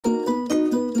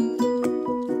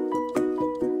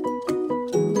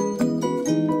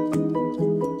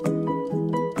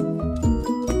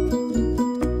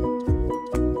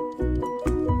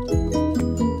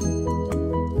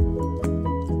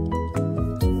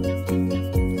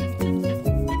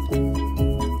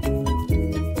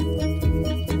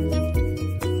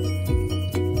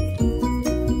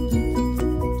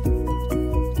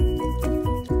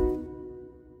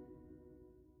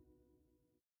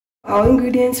Our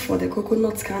ingredients for the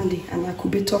coconut candy and our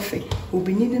Kube Toffee, we'll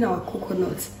be needing our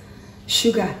coconut,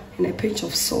 sugar, and a pinch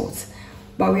of salt.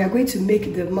 But we are going to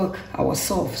make the milk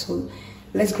ourselves, so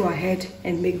let's go ahead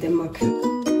and make the milk.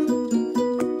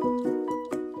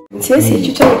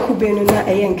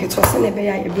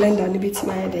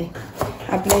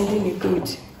 Blending it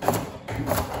good.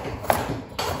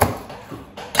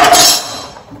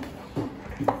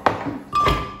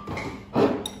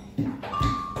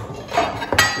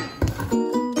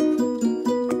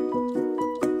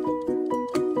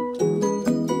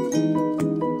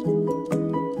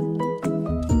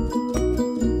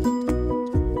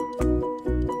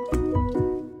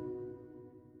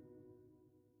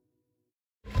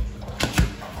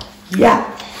 Yeah.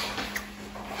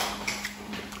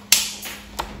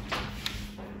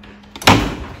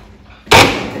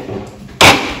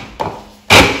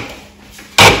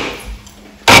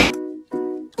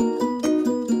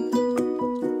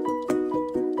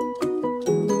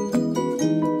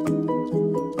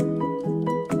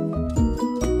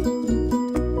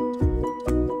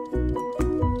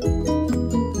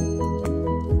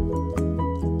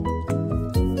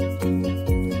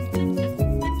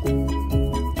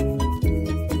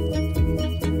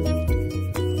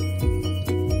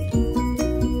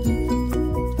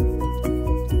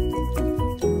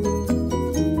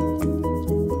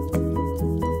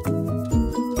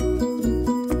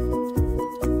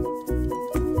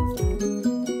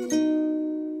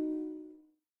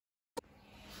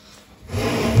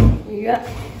 Yeah,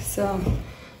 so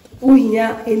we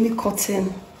have any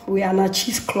cotton, we are not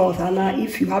cheesecloth, and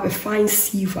if you have a fine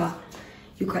sieve,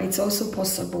 you can. It's also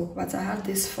possible. But I have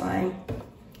this fine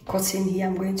cotton here.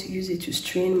 I'm going to use it to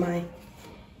strain my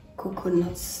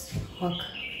coconuts milk.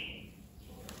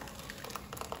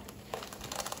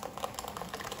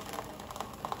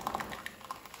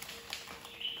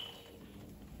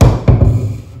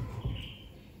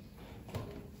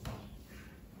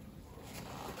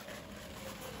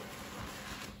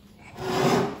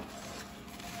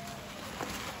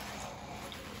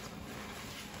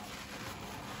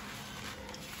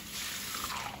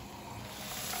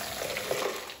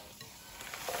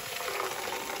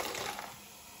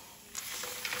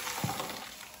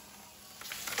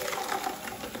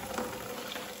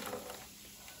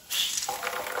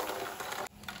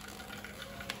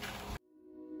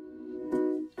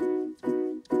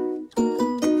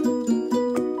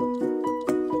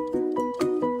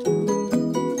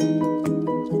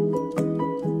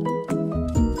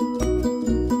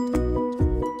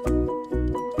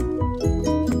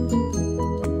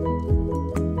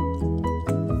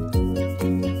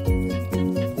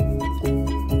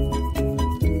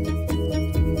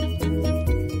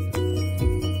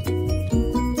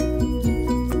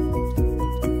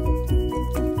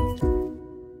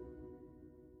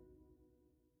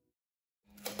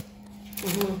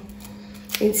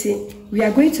 We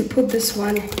are going to put this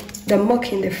one, the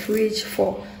milk, in the fridge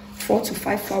for 4 to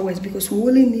 5 hours because we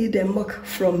only need the milk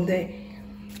from there.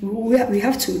 We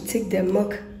have to take the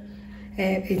milk.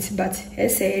 But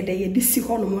as this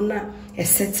is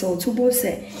settled to both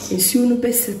say and soon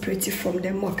be separated from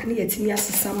the milk. Because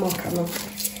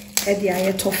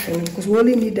we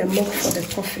only need the milk for the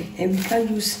toffee, and we can't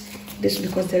use this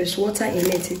because there is water in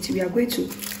it. We are going to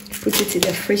put it in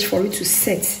the fridge for it to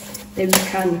set. Then we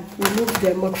can remove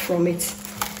the milk from it.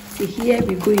 So here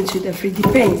we go into the fridge.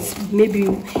 Depends. Maybe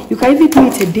you can even do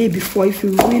it a day before if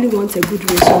you really want a good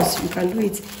result. You can do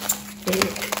it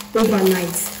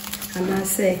overnight, and I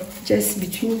say just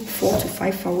between 4 to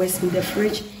 5 hours in the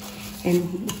fridge,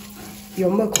 and your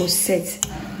milk will set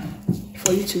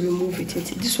for you to remove it.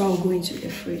 This one will go into the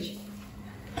fridge.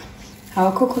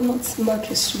 Our coconut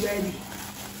milk is ready.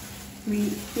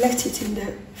 We left it in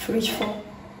the fridge for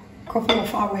couple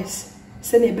of hours.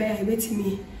 Send a bear with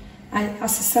me.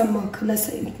 As some milk,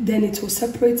 then it will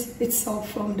separate itself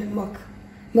from the milk.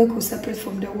 Milk will separate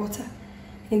from the water.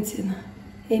 Into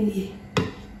any.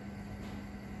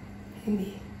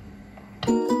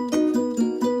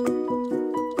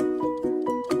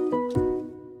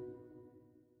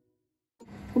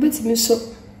 With me so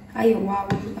I wow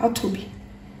out to be.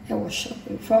 I was shop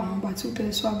for him, but 2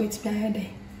 pence so bit me ahead.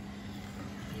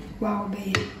 Wow,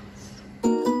 baby.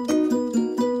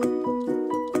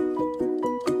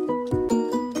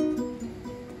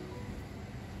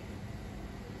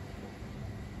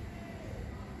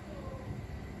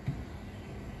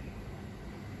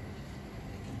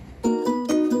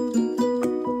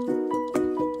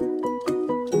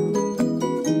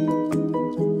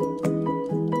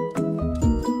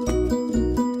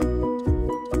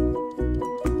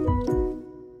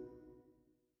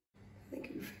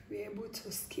 To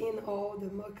skin all the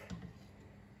milk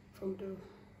from the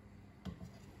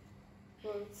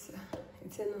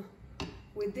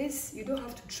with this, you don't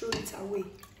have to throw it away.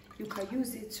 You can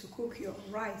use it to cook your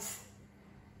rice.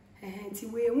 And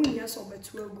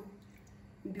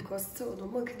because still the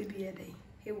milk will be a day.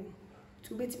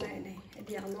 To bet my day.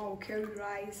 They are now carry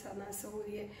rice and I saw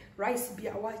here rice be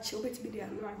a watch, you bet be there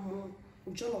no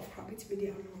jollof crab it be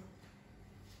there no.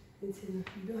 You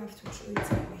don't have to throw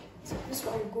it away. So this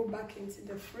one will go back into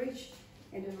the fridge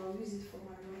and then I'll use it for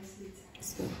my rice later.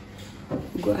 So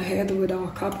go ahead with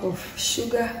our cup of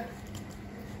sugar.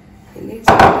 And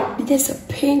just a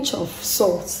pinch of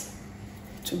salt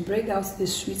to bring out the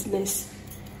sweetness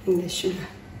in the sugar.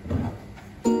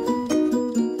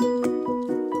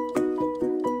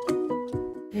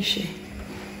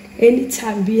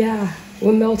 Anytime we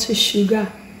melt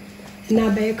sugar, now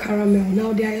be caramel,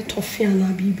 now they are toffee and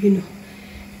abibino.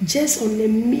 Just on the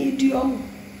medium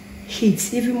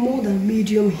heat, even more than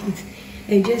medium heat,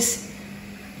 and just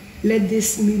let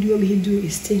this medium heat do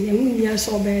its thing. And when you are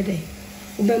so bad,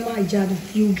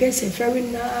 you get a very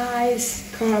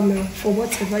nice caramel for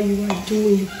whatever you are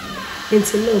doing. And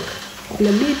to look on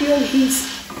the medium heat,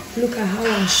 look at how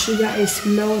our sugar is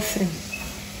melting.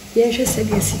 Yes, I said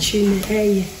yes, it's in the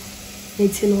air.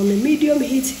 It's on the medium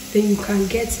heat, then you can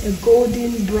get a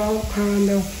golden brown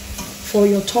caramel for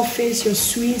your toffees, your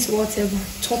sweets, whatever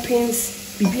toppings.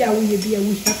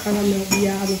 Caramel.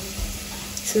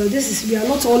 So this is, we are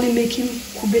not only making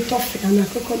Kube Toffee and a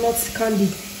coconut candy.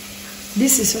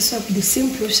 This is also the same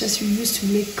process we use to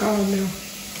make caramel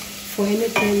for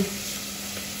anything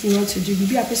you want to do.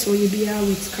 With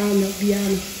caramel,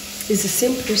 it's the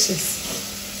same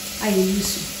process I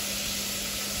use.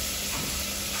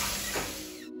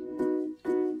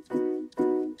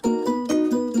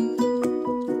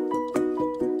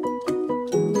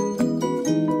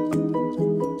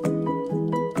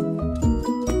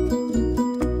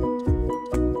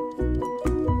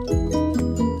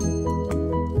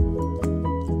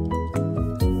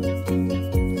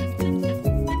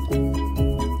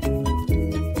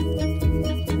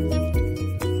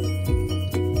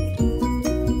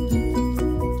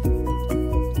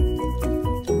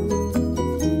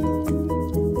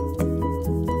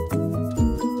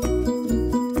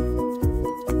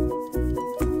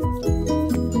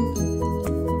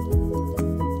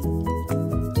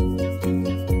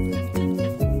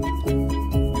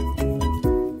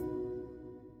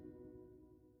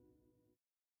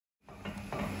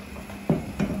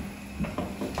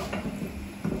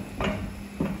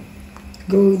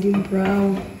 Golden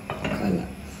brown color.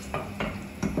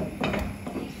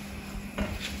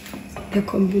 The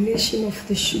combination of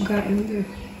the sugar and the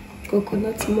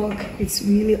coconut milk, it's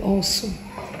really awesome.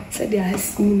 So there has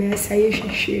seen a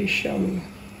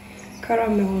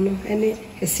caramel and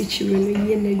a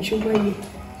situation.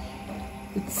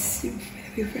 It's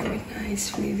very nice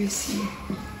flavors here.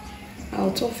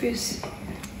 Our toffees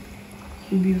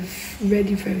will be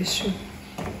ready very soon.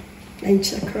 And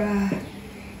chakra.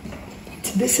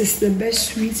 This is the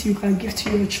best sweet you can give to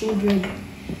your children.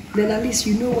 Then at least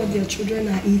you know what your children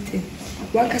are eating.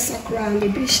 Wakasakra and the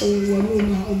bishop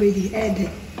will obey add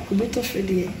Kube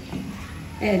Toffee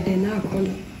add the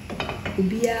nakolo.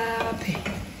 Be a pay.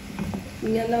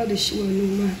 We are now the show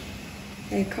no man.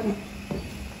 Hey, come on.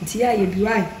 Tia, you be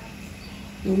right.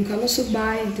 You can also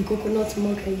buy the coconut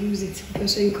milk and use it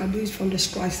because so you can do it from the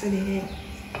scratch. I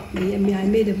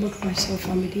made a book myself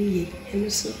from the and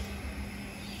also.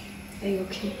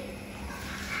 Okay.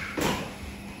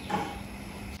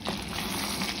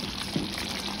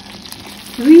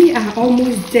 We are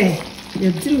almost there.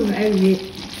 You do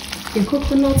every your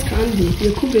coconut candy,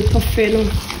 your Kube Toffee.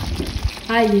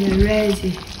 Are you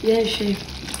ready? Yes, she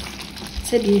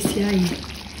said yes,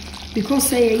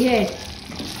 because I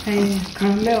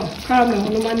caramel,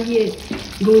 no man here,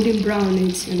 golden brown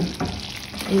and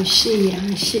she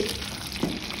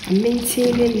and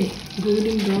maintaining it,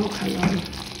 golden brown color.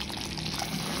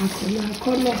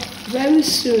 Very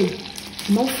soon,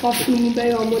 more far from by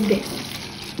your mother.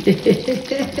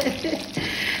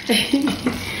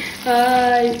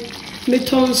 Me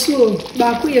turn slow,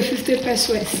 but we are 50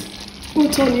 pesos. Who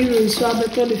turn euros, so I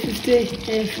better the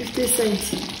 50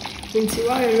 cents.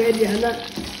 Until I ready, and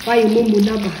why you move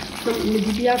number from the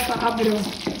for Abro,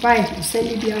 why send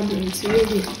it the ambulance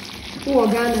ready. Who are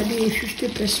Ghana be 50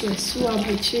 pesos, who are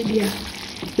Bochedia.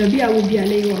 The beer will be a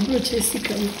name of Broches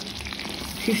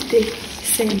 50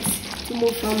 cents. To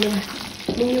move from the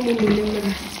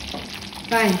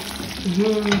bye.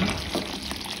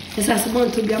 As I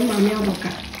want to be a mammy avoca.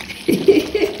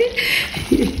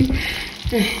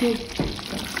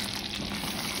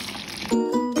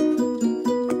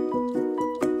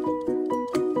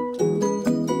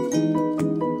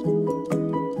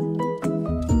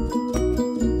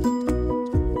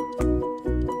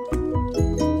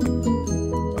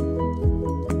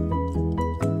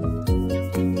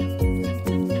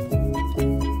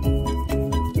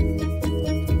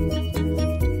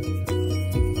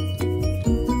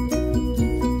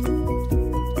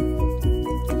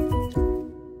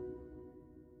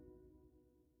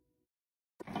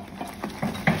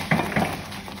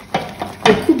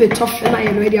 Kube Toffee and I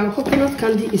am ready. Our coconut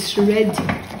candy is ready.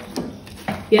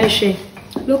 Yes,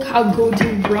 look how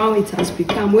golden brown it has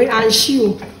become. Wait, and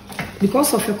she,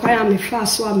 because of a quiet me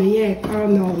fast, so I'm here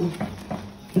caramel.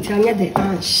 Until I get the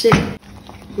and shake.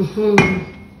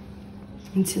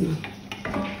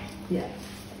 Yeah.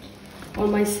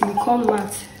 On my silicone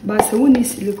mat, but I won't need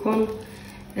silicone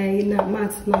in a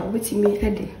mat now. Wait me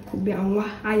head could be on what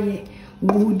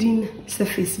wooden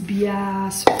surface beer.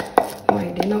 So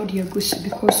why they now dear goose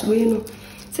because we know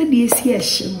said this here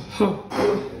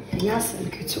yes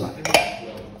and good to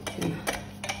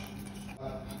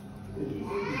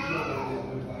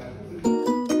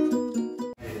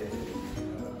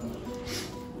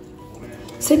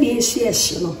said this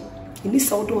yes no in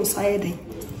this out on side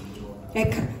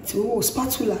eka to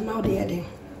spatula now they are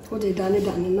what they done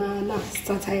na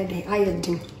start hiding iron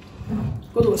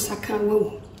go to second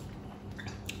wo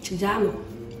chijano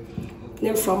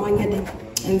then from them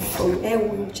and from air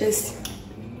will just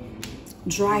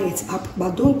dry it up,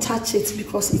 but don't touch it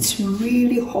because it's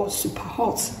really hot, super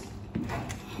hot.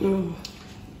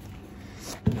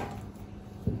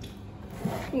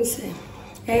 See,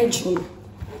 edge on.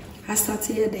 I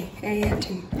started the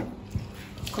editing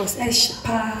because edge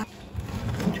pa.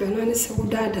 You know, say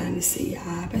what and say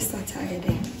yeah, best start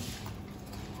editing.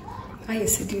 I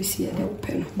seduce here the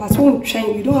open, but won't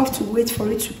train. You don't have to wait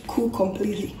for it to cool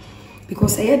completely.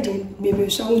 Because I had maybe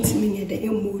something in the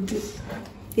mood.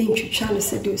 Ain't you trying to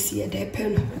seduce the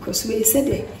pen? Because we said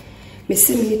it, me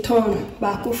see me turn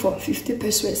back for 50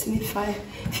 pesos,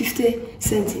 50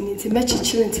 cents in it. Match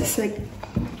children to say,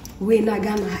 we not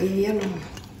gonna hire yellow.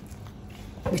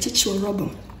 Which it's your rubber.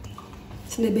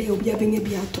 Snebe will be a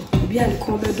beato. Be a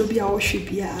comment to be our ship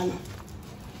piano.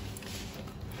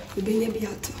 We be a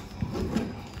beato.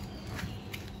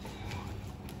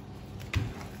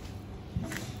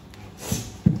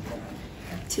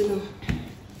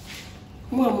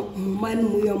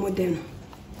 Man, we are modern.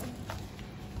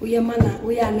 We are mana,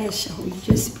 we are nature. We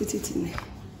just put it in there.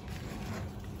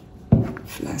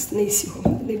 Flask, nice,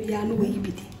 maybe I know we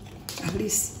be. At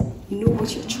least you know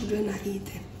what your children are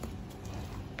eating.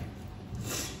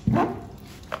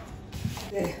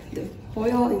 The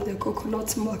oil in the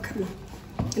coconut milk,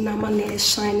 and our money is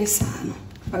shiny sun.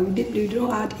 But we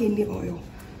don't add any oil.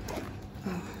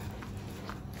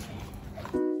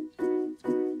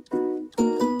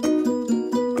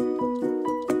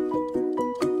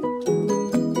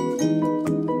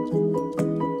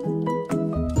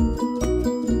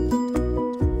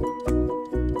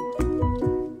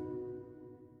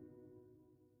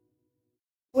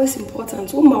 What's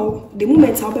important? The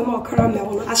moment I'll be more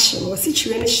caramel on action or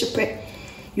situation ship,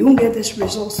 you won't get this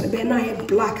result. So then I have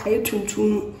black, I have to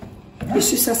you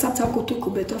see Sasata to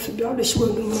Kube Toffee, the other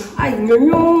show. I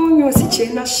know your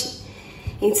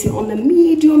situation on the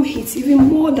medium heat, even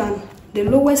more than the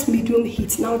lowest medium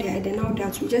heat. Now they are now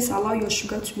that will just allow your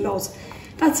sugar to melt.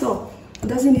 That's all. It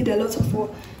doesn't need a lot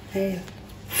of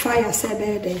fire.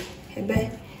 Say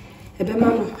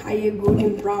I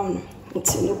golden brown.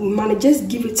 Man, just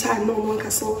give it time. No one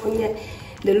can solve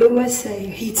the lowest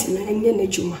heat in any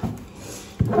juma.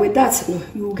 With that,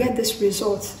 you will get this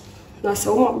result. Now,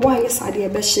 so why is I the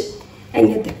best and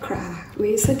yet the crack?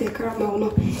 We said the caramel,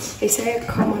 no, it's a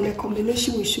common a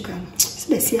combination with sugar.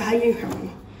 So let's see how you have.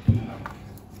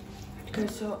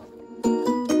 So.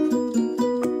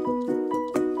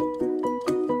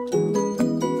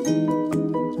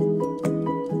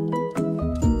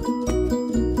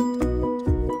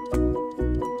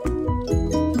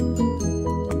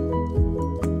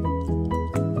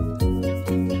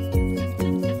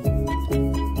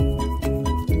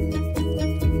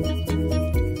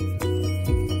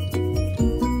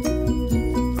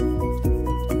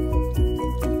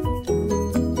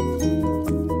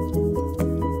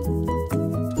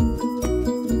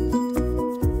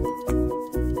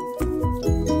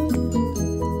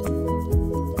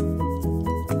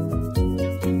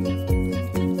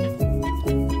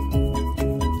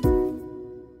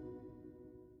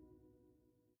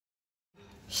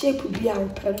 Shape would be our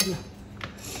problem.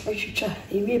 I should try.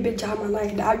 If we be jam and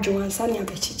like that, Joe and Sunny, I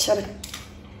bet you cherry.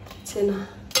 Tina,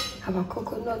 have a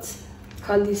coconut.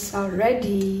 Candies are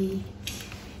ready.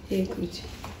 Very good.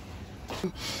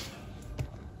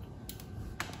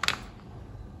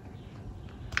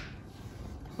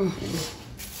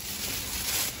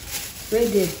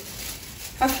 Ready.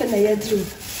 Half an hour through.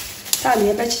 Sunny,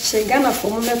 I bet you Ghana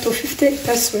for moment to 50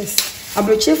 pesos. I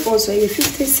bet you for so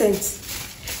 50 cents.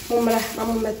 Mama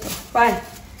meto. Why?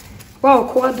 Wow,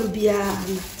 Quado Bia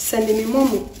sending me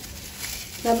Momo.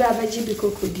 Never have a GB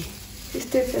cocody.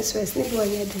 50 pesos, never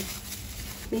one yet.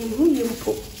 Me who you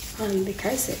put and the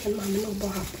Kaiser and Mamma no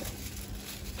Bohapo.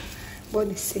 what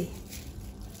they say.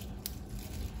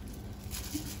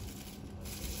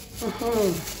 Now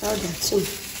they're two.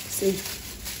 See?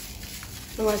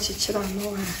 No one chichira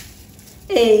no.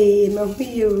 Hey,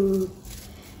 my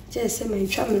just say my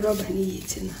try me rubber ni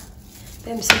eating.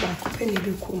 Them say ba ko penny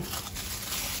do ko.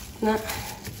 Na.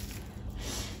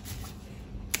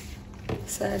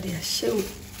 So they show.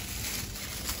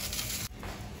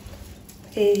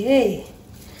 Hey.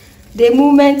 The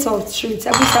moment of truth.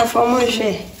 I put for more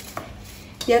share.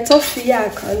 You're toffee, I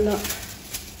cannot.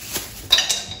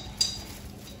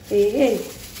 Hey.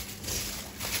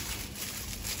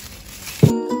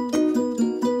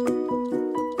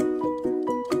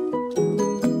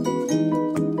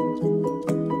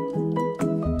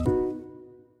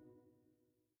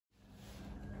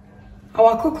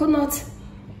 Our coconut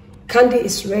candy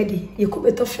is ready. You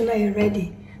Kube Toffee now is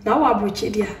ready. Now I broach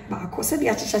it there, but I said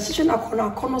the chicken na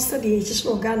corner said the just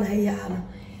Ghana here.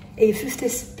 A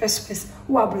 50 pesos.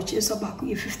 Who I broach is about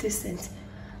 50 cents.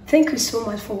 Thank you so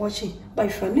much for watching. But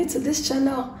if you're new to this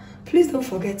channel, please don't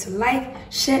forget to like,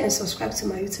 share, and subscribe to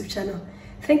my YouTube channel.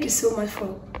 Thank you so much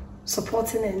for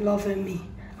supporting and loving me.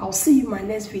 I'll see you in my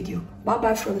next video. Bye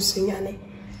bye from Sunyane.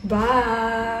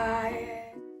 Bye.